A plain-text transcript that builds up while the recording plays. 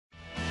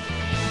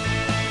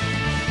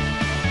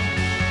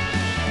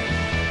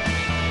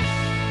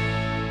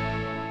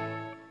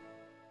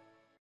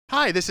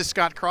Hi, this is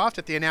Scott Croft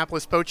at the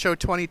Annapolis Boat Show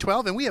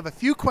 2012, and we have a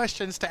few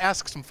questions to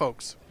ask some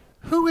folks.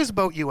 Who is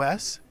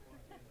BoatUS?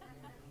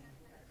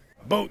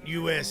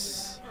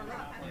 BoatUS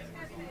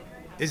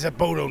is a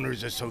boat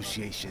owners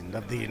association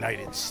of the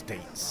United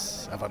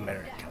States of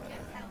America.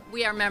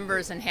 We are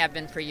members and have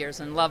been for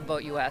years and love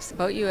BoatUS.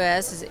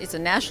 BoatUS is a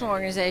national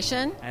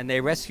organization. And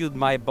they rescued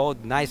my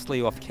boat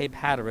nicely off Cape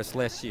Hatteras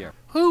last year.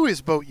 Who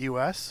is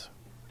BoatUS?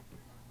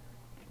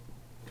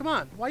 Come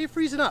on, why are you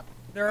freezing up?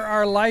 They're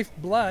our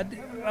lifeblood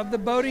of the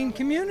boating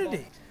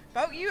community.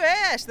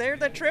 BoatUS, they're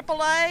the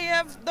AAA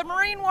of the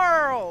marine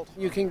world.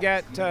 You can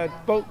get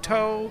boat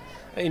tow,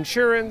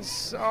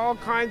 insurance, all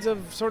kinds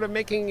of sort of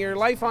making your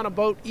life on a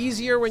boat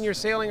easier when you're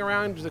sailing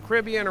around the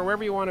Caribbean or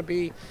wherever you want to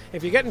be.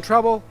 If you get in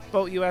trouble,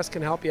 BoatUS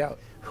can help you out.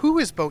 Who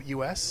is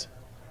BoatUS?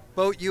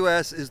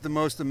 BoatUS is the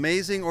most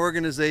amazing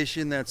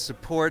organization that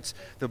supports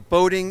the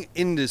boating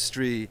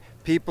industry,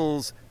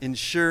 people's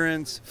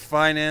insurance,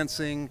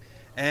 financing,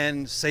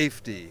 and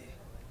safety.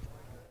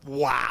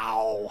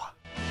 Wow.